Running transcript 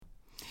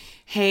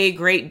Hey,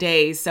 great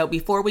day. So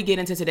before we get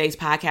into today's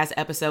podcast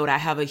episode, I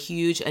have a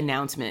huge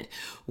announcement.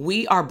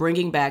 We are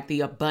bringing back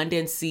the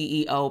Abundance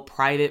CEO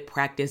Private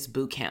Practice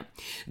Bootcamp.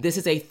 This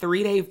is a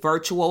 3-day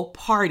virtual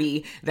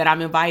party that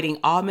I'm inviting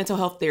all mental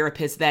health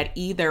therapists that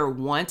either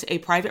want a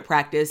private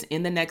practice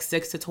in the next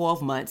 6 to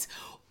 12 months,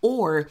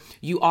 or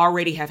you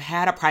already have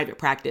had a private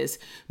practice,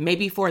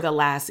 maybe for the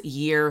last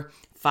year,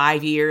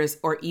 5 years,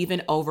 or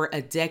even over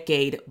a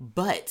decade,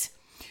 but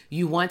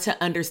you want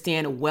to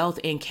understand wealth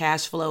and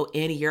cash flow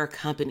in your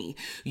company.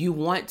 You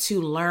want to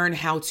learn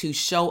how to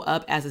show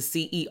up as a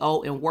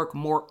CEO and work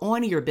more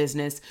on your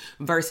business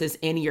versus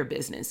in your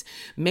business.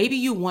 Maybe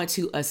you want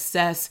to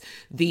assess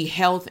the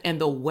health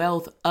and the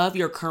wealth of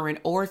your current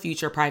or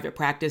future private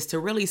practice to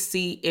really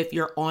see if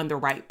you're on the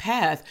right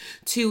path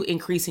to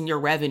increasing your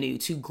revenue,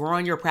 to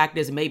growing your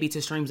practice, maybe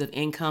to streams of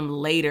income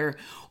later,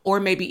 or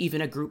maybe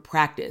even a group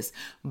practice.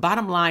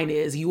 Bottom line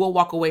is you will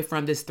walk away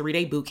from this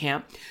 3-day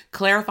bootcamp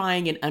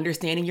clarifying and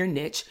understanding your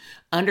niche,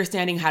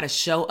 understanding how to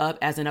show up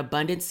as an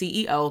abundant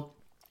CEO,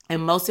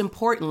 and most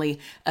importantly,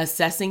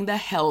 assessing the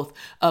health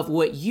of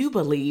what you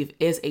believe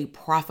is a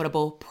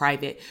profitable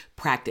private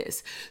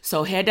practice.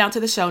 So head down to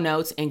the show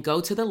notes and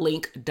go to the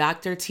link,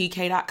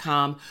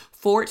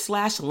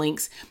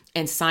 drtk.com/links,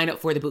 and sign up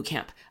for the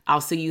bootcamp.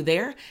 I'll see you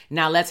there.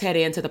 Now let's head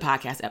into the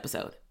podcast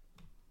episode.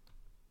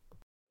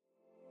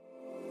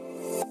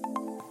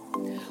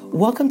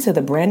 Welcome to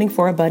the Branding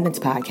for Abundance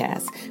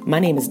podcast. My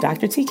name is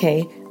Dr.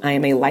 TK. I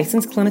am a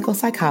licensed clinical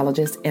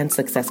psychologist and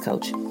success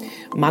coach.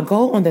 My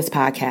goal on this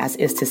podcast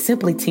is to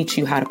simply teach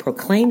you how to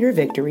proclaim your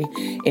victory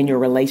in your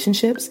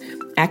relationships,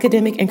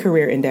 academic and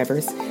career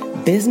endeavors,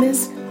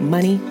 business,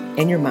 money,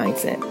 and your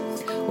mindset.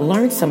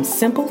 Learn some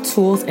simple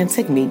tools and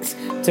techniques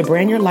to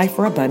brand your life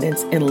for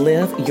abundance and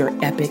live your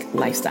epic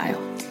lifestyle.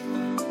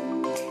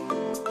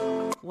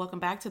 Welcome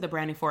back to the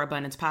Branding for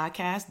Abundance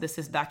podcast. This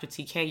is Dr.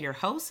 TK, your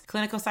host,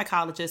 clinical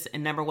psychologist,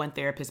 and #1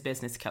 therapist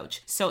business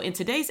coach. So in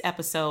today's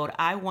episode,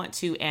 I want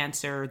to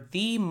answer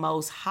the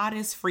most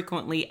hottest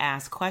frequently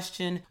asked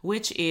question,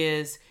 which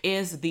is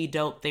the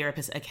Dope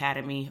Therapist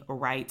Academy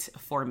right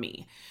for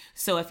me?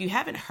 So if you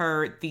haven't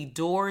heard, the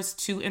doors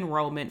to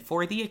enrollment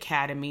for the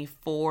Academy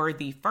for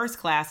the first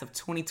class of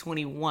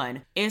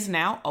 2021 is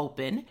now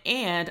open.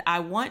 And I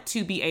want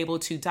to be able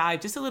to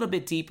dive just a little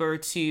bit deeper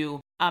to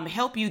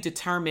help you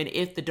determine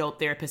if the Dope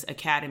Therapist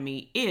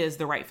Academy is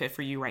the right fit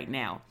for you right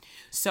now.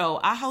 So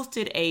I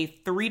hosted a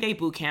 3-day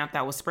bootcamp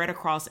that was spread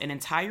across an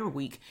entire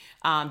week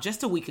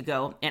just a week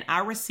ago, and I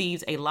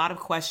received a lot of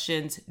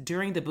questions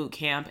during the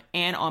bootcamp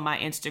and on my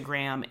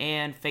Instagram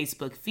and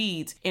Facebook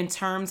feeds in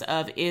terms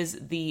of, is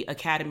the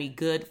Academy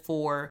good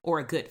for or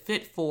a good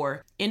fit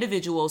for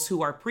individuals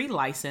who are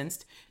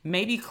pre-licensed,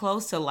 maybe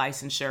close to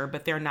licensure,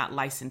 but they're not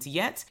licensed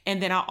yet.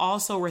 And then I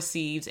also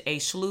received a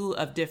slew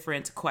of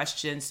different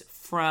questions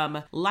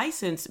from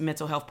licensed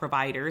mental health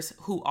providers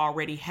who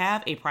already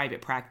have a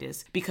private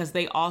practice because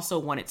they also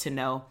wanted to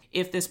know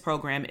if this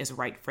program is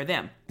right for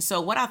them.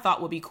 So what I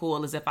thought would be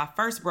cool is if I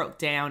first broke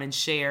down and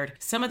shared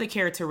some of the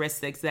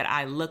characteristics that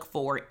I look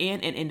for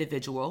in an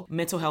individual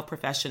mental health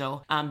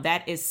professional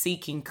that is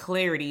seeking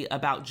clarity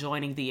about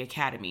joining the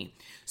Academy.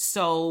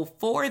 So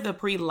for the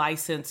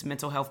pre-licensed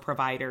mental health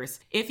providers,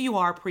 if you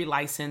are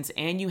pre-licensed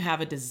and you have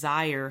a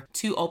desire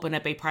to open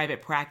up a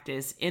private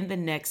practice in the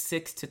next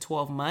 6 to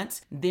 12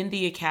 months, then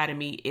the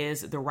Academy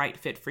is the right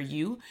fit for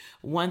you.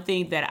 One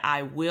thing that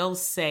I will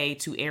say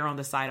to err on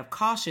the side of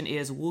caution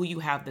is, will you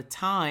have the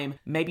time,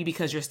 maybe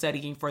because you're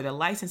studying for the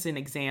licensing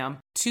exam,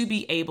 to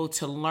be able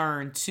to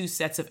learn 2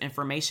 sets of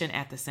information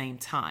at the same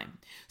time?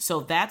 So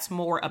that's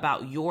more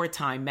about your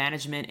time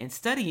management and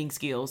studying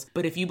skills.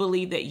 But if you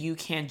believe that you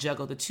can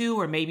juggle the two,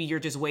 or maybe you're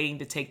just waiting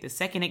to take the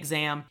second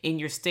exam in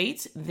your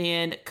state,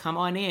 then come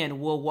on in.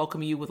 We'll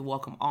welcome you with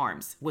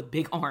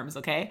big arms,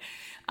 okay?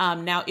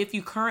 Now, if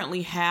you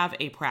currently have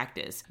a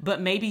practice,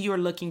 but maybe you're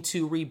looking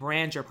to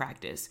rebrand your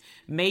practice,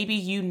 maybe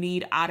you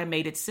need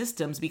automated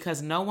systems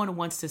because no one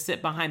wants to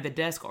sit behind the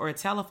desk or a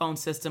telephone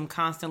system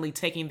constantly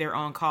taking their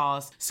own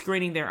calls,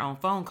 screening their own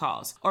phone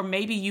calls. Or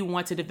maybe you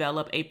want to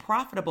develop a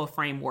profitable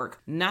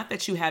framework. Not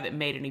that you haven't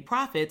made any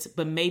profits,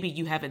 but maybe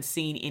you haven't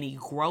seen any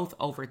growth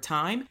over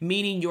time,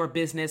 meaning your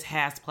business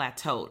has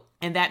plateaued.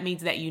 And that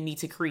means that you need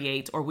to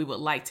create, or we would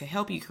like to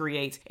help you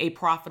create, a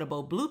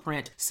profitable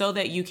blueprint so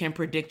that you can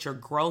predict your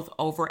growth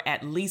over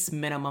at least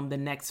minimum the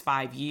next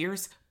 5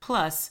 years,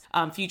 plus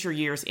future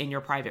years in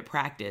your private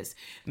practice.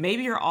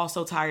 Maybe you're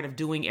also tired of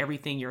doing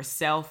everything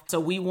yourself. So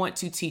we want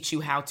to teach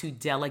you how to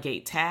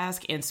delegate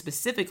tasks, and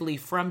specifically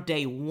from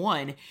day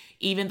 1,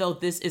 even though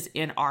this is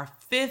in our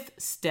 5th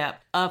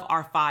step of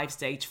our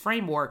 5-stage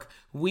framework,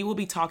 we will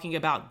be talking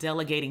about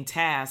delegating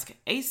tasks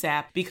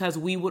ASAP because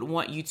we would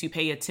want you to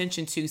pay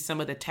attention to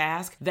some of the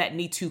tasks that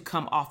need to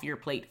come off your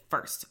plate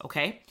first,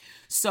 okay?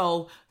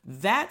 So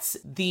that's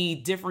the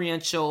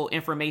differential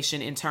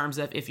information in terms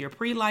of if you're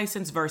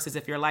pre-licensed versus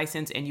if you're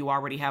licensed and you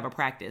already have a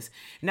practice.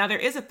 Now, there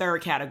is a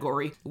third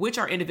category, which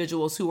are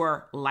individuals who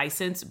are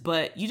licensed,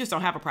 but you just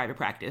don't have a private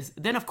practice.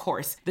 Then, of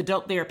course, the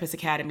Dope Therapist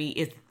Academy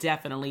is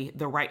definitely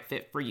the right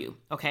fit for you,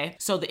 okay?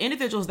 So the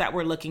individuals that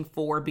we're looking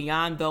for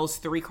beyond those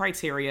three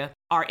criteria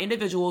are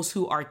individuals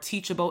who are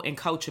teachable and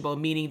coachable,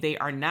 meaning they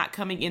are not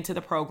coming into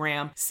the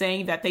program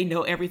saying that they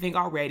know everything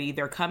already.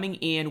 They're coming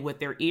in with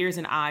their ears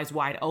and eyes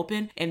wide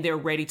open, and they're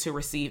ready to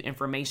receive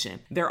information.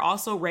 They're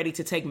also ready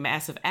to take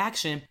massive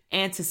action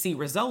and to see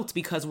results,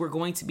 because we're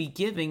going to be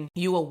giving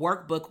you a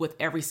workbook with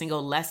every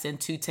single lesson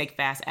to take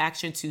fast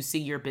action to see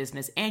your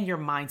business and your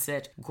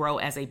mindset grow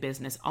as a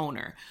business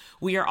owner.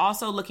 We are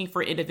also looking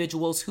for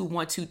individuals who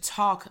want to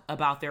talk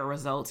about their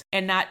results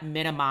and not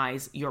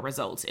minimize your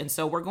results. And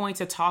so we're going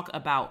to talk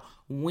about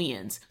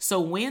wins. So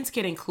wins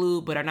can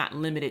include, but are not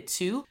limited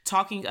to,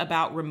 talking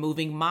about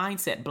removing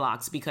mindset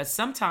blocks, because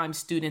sometimes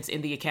students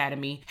in the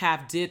academy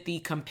have did the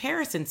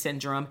comparison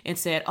syndrome and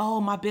said,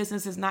 oh, my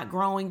business is not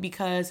growing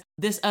because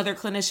this other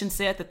clinician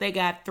said that they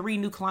got 3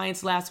 new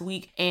clients last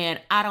week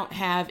and I don't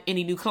have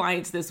any new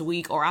clients this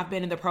week, or I've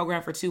been in the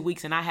program for 2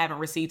 weeks and I haven't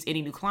received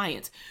any new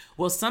clients.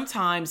 Well,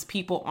 sometimes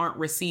people aren't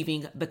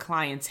receiving the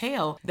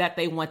clientele that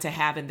they want to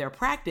have in their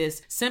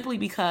practice simply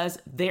because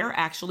they're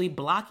actually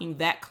blocking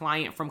that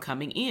client from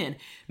coming in.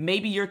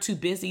 Maybe you're too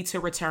busy to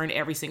return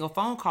every single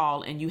phone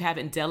call and you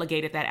haven't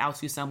delegated that out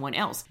to someone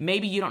else.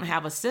 Maybe you don't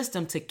have a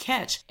system to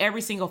catch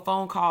every single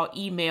phone call,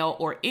 email,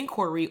 or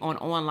inquiry on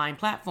online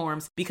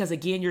platforms because,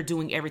 again, you're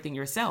doing everything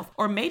yourself.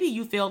 Or maybe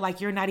you feel like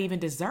you're not even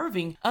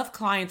deserving of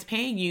clients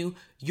paying you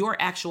your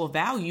actual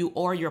value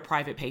or your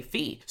private pay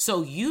fee.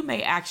 So you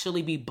may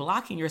actually be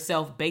blocking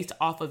yourself based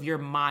off of your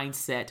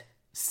mindset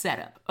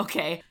setup.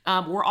 Okay.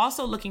 We're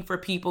also looking for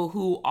people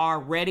who are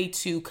ready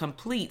to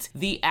complete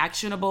the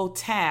actionable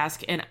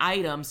task and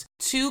items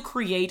to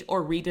create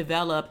or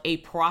redevelop a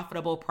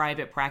profitable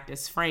private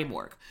practice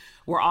framework.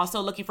 We're also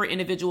looking for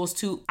individuals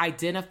to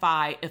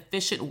identify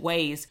efficient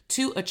ways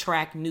to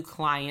attract new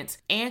clients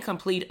and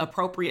complete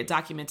appropriate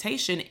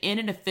documentation in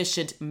an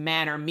efficient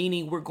manner,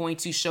 meaning we're going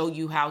to show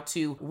you how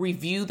to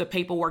review the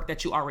paperwork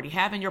that you already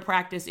have in your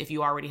practice if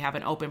you already have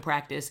an open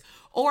practice,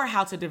 or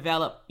how to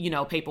develop,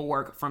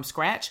 paperwork from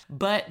scratch,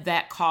 but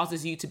that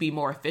causes you to be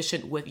more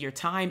efficient with your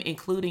time,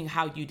 including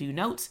how you do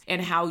notes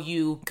and how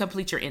you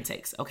complete your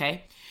intakes,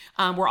 okay?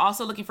 We're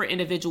also looking for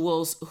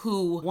individuals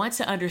who want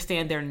to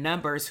understand their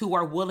numbers, who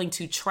are willing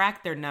to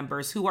track their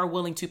numbers, who are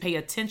willing to pay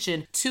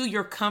attention to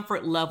your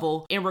comfort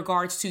level in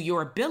regards to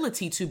your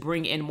ability to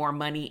bring in more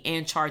money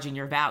and charging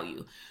your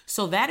value.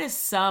 So that is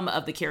some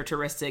of the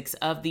characteristics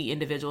of the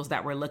individuals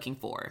that we're looking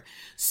for.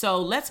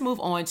 So let's move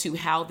on to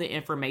how the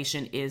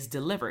information is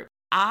delivered.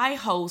 I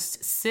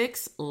host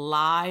 6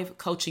 live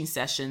coaching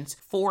sessions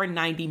for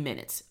 90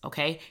 minutes,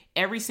 okay?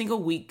 Every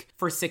single week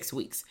for 6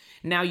 weeks.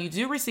 Now, you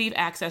do receive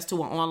access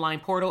to an online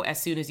portal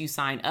as soon as you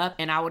sign up,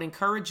 and I would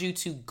encourage you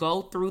to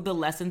go through the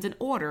lessons in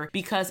order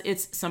because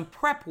it's some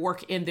prep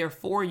work in there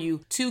for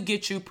you to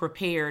get you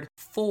prepared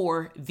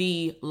for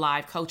the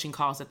live coaching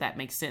calls, if that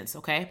makes sense,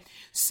 okay?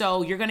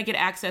 So you're going to get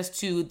access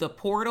to the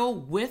portal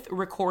with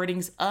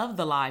recordings of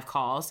the live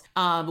calls,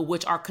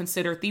 which are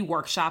considered the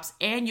workshops,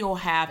 and you'll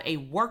have a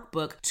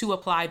workbook to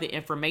apply the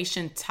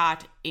information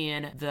taught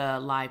in the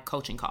live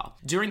coaching call.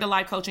 During the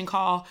live coaching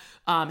call,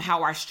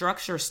 how our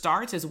structure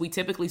starts is we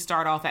typically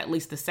start off at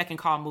least the second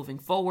call moving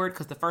forward,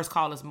 because the first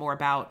call is more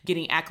about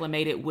getting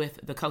acclimated with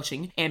the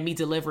coaching and me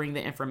delivering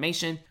the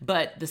information.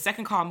 But the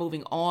second call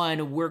moving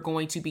on, we're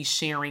going to be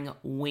sharing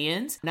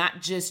wins,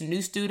 not just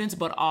new students,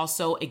 but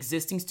also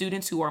existing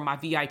students who are my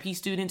VIP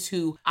students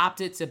who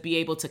opted to be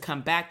able to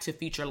come back to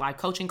future live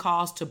coaching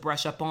calls to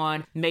brush up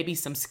on maybe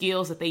some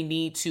skills that they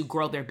need to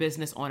grow their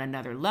business on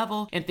another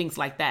level and things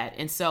like that.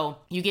 And so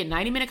you get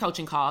 90-minute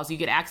coaching calls, you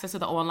get access to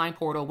the online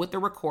portal with the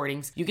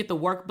recordings, you get the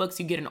workbooks,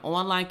 you get an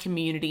online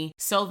community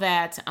so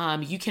that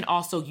you can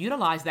also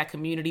utilize that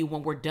community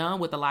when we're done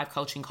with the live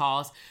coaching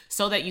calls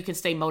so that you can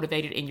stay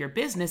motivated in your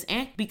business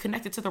and be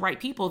connected to the right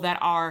people that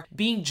are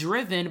being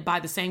driven by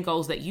the same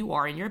goals that you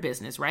are in your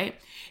business, right?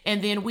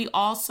 And then we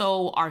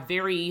also are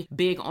very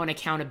big on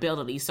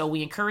accountability. So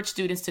we encourage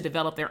students to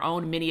develop their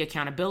own mini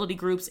accountability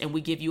groups, and we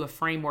give you a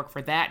framework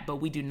for that, but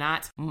we do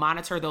not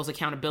monitor those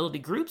accountability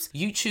groups.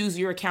 You choose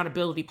your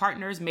accountability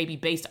partners, maybe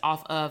based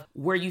off of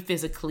where you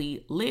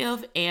physically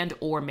live and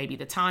or maybe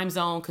the time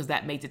zone, because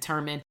that may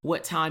determine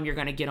what time you're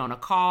going to get on a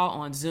call,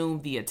 on Zoom,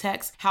 via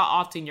text, how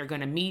often you're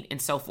going to meet,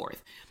 and so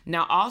forth.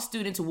 Now, all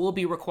students will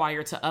be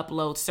required to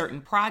upload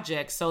certain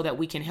projects so that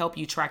we can help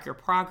you track your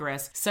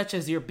progress, such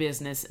as your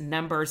business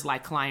numbers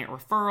like client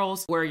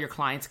referrals, where your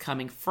clients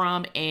coming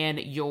from, and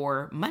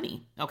your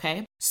money,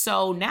 okay?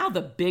 So now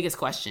the biggest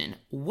question,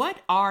 what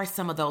are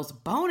some of those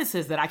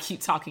bonuses that I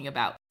keep talking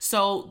about?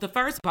 So the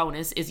first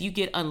bonus is you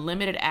get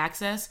unlimited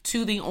access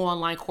to the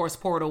online course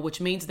portal, which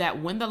means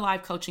that when the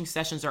live coaching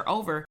sessions are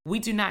over, we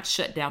do not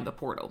shut down the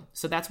portal.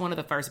 So that's one of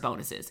the first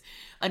bonuses.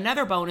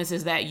 Another bonus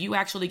is that you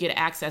actually get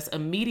access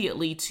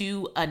immediately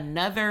to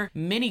another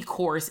mini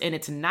course, and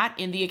it's not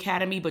in the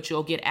academy, but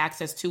you'll get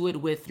access to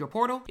it with your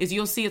portal, is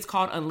you'll see it's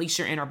called Unleash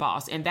Your Inner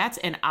Boss. And that's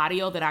an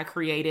audio that I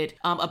created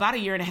about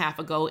 1.5 years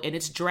ago, and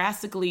it's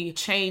drastically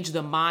changed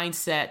the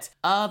mindset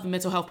of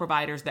mental health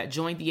providers that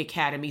joined the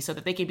academy so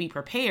that they can be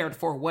prepared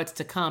for what's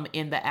to come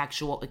in the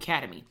actual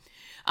academy.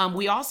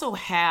 We also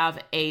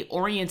have a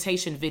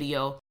orientation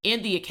video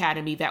in the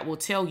academy that will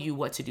tell you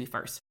what to do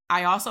first.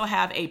 I also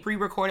have a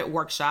pre-recorded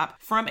workshop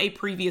from a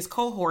previous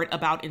cohort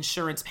about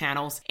insurance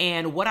panels.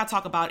 And what I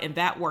talk about in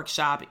that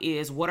workshop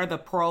is what are the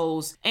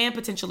pros and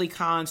potentially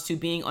cons to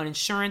being on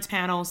insurance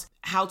panels,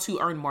 how to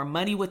earn more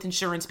money with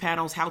insurance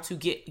panels, how to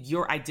get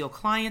your ideal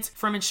clients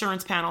from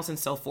insurance panels, and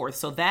so forth.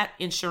 So that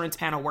insurance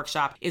panel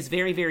workshop is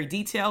very, very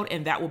detailed,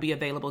 and that will be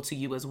available to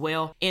you as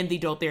well in the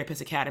Dope Therapist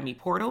Academy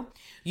portal.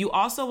 You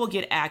also will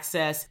get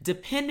access,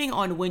 depending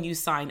on when you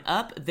sign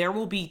up, there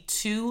will be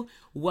 2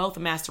 Wealth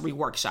Mastery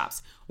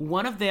workshops.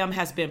 One of them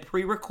has been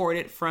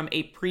pre-recorded from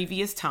a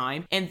previous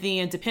time. And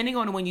then depending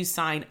on when you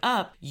sign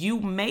up, you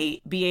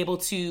may be able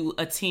to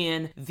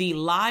attend the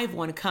live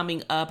one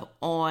coming up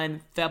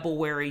on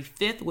February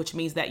 5th, which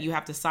means that you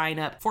have to sign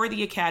up for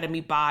the academy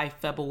by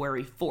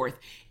February 4th.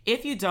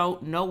 If you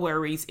don't, no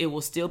worries, it will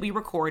still be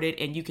recorded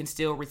and you can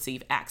still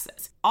receive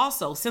access.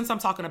 Also, since I'm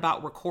talking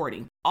about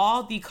recording,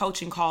 all the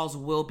coaching calls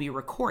will be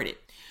recorded.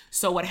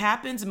 So what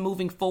happens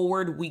moving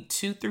forward, week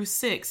 2 through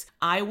 6,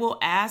 I will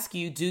ask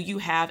you, do you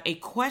have a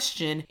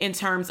question in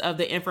terms of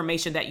the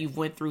information that you've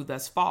went through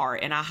thus far?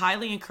 And I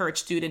highly encourage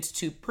students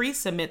to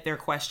pre-submit their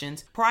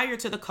questions prior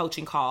to the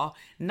coaching call.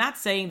 Not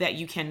saying that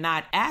you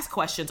cannot ask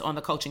questions on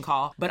the coaching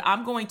call, but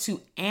I'm going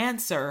to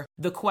answer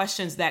the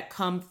questions that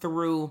come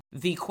through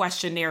the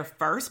questionnaire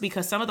first,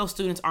 because some of those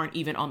students aren't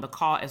even on the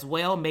call as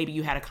well. Maybe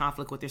you had a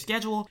conflict with your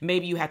schedule.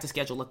 Maybe you had to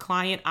schedule a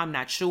client. I'm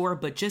not sure,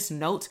 but just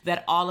note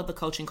that all of the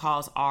coaching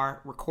calls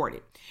are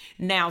recorded.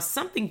 Now,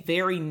 something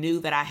very new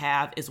that I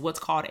have is what's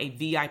called a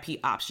VIP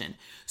option.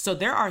 So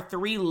there are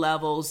 3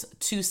 levels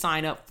to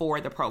sign up for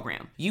the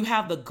program. You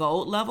have the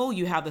gold level,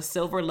 you have the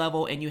silver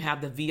level, and you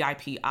have the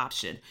VIP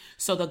option.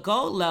 So the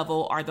gold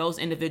level are those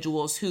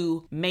individuals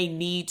who may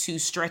need to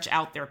stretch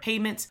out their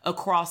payments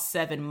across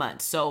 7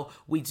 months. So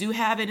we do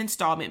have an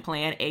installment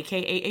plan,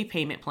 aka a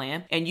payment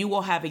plan, and you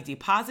will have a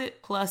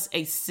deposit plus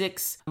a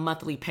 6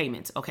 monthly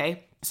payments,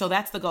 okay? So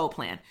that's the gold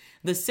plan.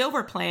 The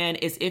silver plan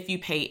is if you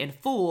pay in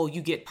full,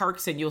 you get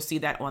perks, and you'll see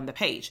that on the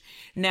page.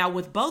 Now,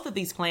 with both of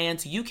these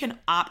plans, you can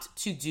opt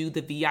to do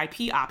the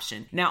VIP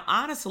option. Now,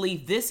 honestly,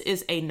 this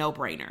is a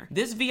no-brainer.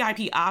 This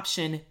VIP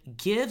option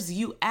gives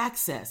you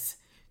access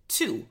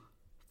to,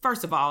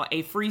 first of all,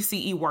 a free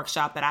CE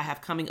workshop that I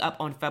have coming up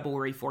on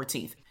February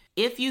 14th.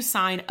 If you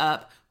sign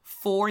up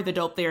for the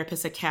Dope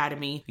Therapist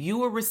Academy, you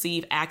will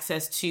receive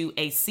access to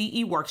a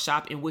CE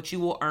workshop in which you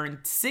will earn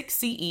 6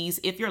 CEs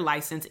if you're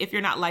licensed. If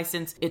you're not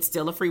licensed, it's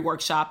still a free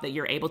workshop that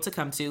you're able to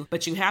come to,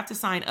 but you have to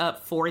sign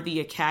up for the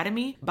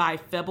Academy by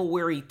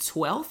February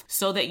 12th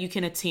so that you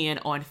can attend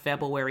on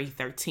February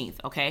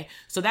 13th, okay?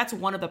 So that's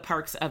one of the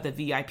perks of the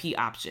VIP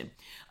option.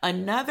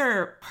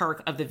 Another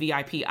perk of the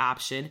VIP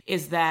option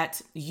is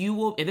that you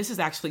will, and this is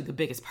actually the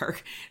biggest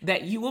perk,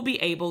 that you will be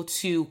able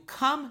to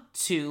come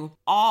to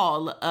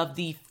all of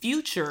the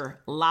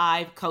future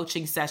live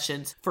coaching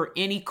sessions for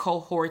any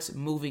cohorts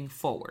moving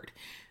forward.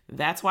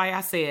 That's why I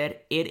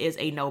said it is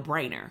a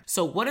no-brainer.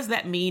 So what does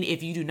that mean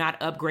if you do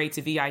not upgrade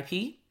to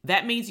VIP?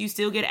 That means you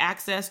still get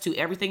access to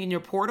everything in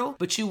your portal,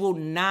 but you will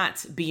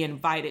not be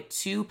invited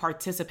to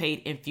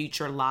participate in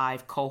future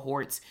live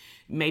cohorts.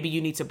 Maybe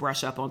you need to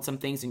brush up on some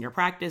things in your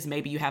practice.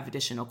 Maybe you have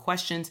additional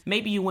questions.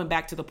 Maybe you went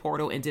back to the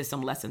portal and did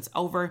some lessons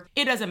over.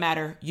 It doesn't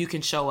matter. You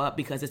can show up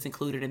because it's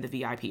included in the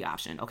VIP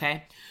option,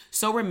 okay?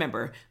 So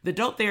remember, the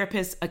Dope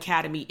Therapist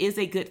Academy is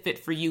a good fit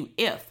for you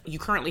if you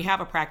currently have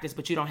a practice,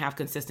 but you don't have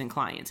consistent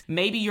clients.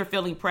 Maybe you're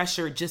feeling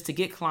pressure just to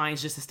get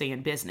clients just to stay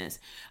in business.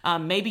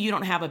 Maybe you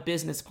don't have a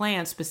business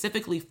plan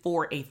specifically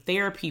for a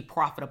therapy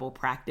profitable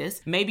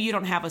practice. Maybe you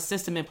don't have a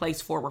system in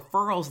place for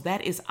referrals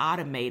that is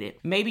automated.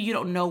 Maybe you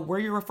don't know where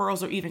your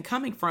referrals are even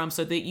coming from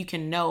so that you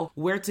can know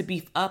where to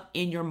beef up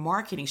in your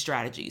marketing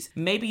strategies.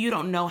 Maybe you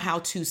don't know how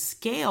to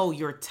scale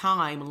your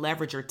time,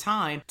 leverage your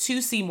time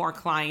to see more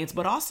clients,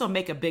 but also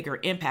make a bigger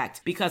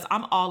impact, because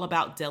I'm all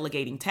about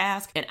delegating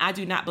tasks, and I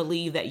do not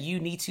believe that you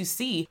need to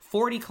see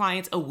 40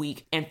 clients a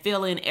week and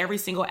fill in every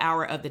single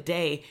hour of the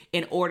day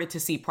in order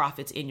to see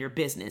profits in your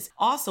business.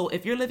 Also,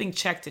 if you're living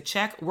check to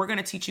check, we're going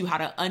to teach you how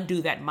to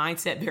undo that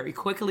mindset very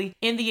quickly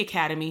in the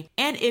academy.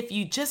 And if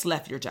you just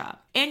left your job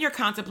and you're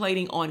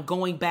contemplating on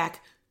going back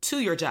to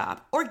your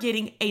job or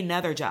getting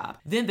another job,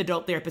 then the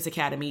Dope Therapist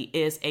Academy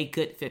is a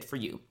good fit for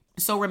you.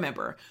 So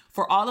remember,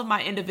 for all of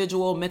my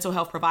individual mental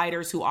health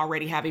providers who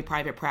already have a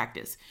private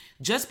practice,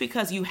 just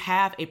because you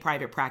have a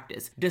private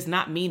practice does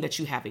not mean that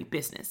you have a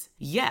business.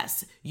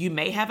 Yes, you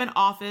may have an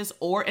office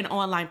or an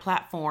online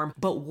platform,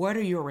 but what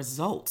are your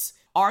results?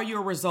 Are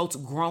your results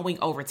growing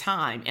over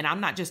time? And I'm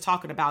not just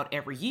talking about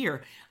every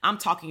year. I'm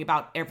talking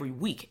about every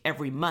week,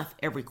 every month,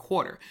 every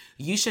quarter.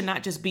 You should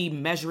not just be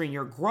measuring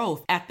your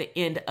growth at the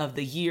end of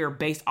the year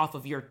based off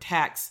of your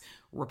tax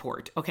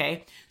report.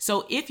 Okay.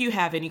 So if you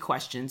have any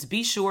questions,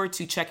 be sure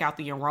to check out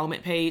the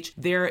enrollment page.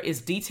 There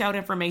is detailed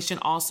information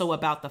also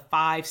about the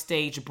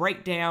 5-stage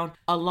breakdown,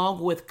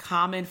 along with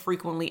common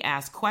frequently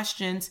asked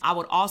questions. I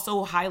would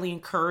also highly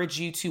encourage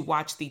you to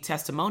watch the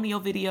testimonial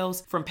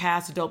videos from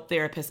past Dope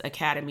Therapist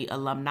Academy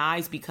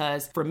alumni,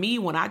 because for me,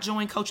 when I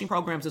join coaching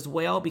programs as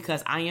well,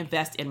 because I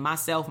invest in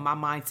myself, my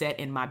mindset,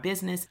 and my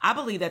business, I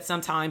believe that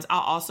sometimes I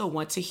also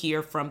want to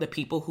hear from the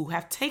people who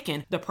have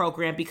taken the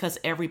program, because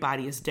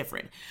everybody is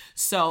different.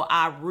 So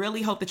I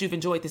really hope that you've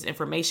enjoyed this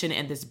information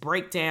and this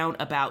breakdown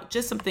about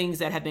just some things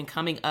that have been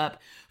coming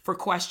up for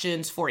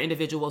questions for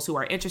individuals who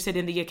are interested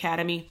in the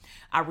Academy.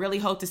 I really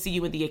hope to see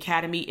you in the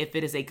Academy if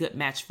it is a good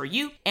match for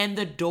you, and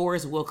the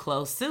doors will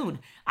close soon.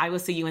 I will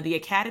see you in the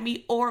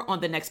Academy or on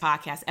the next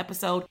podcast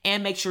episode,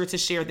 and make sure to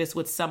share this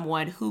with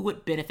someone who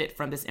would benefit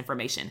from this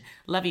information.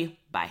 Love you.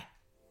 Bye.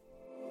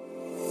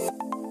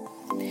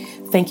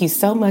 Thank you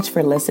so much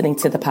for listening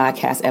to the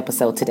podcast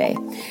episode today.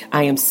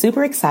 I am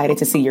super excited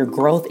to see your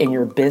growth in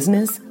your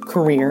business,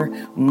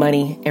 career,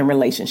 money, and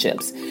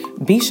relationships.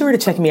 Be sure to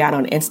check me out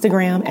on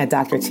Instagram at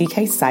Dr.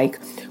 TK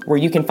Psych, where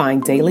you can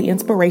find daily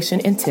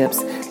inspiration and tips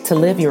to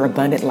live your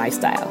abundant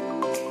lifestyle.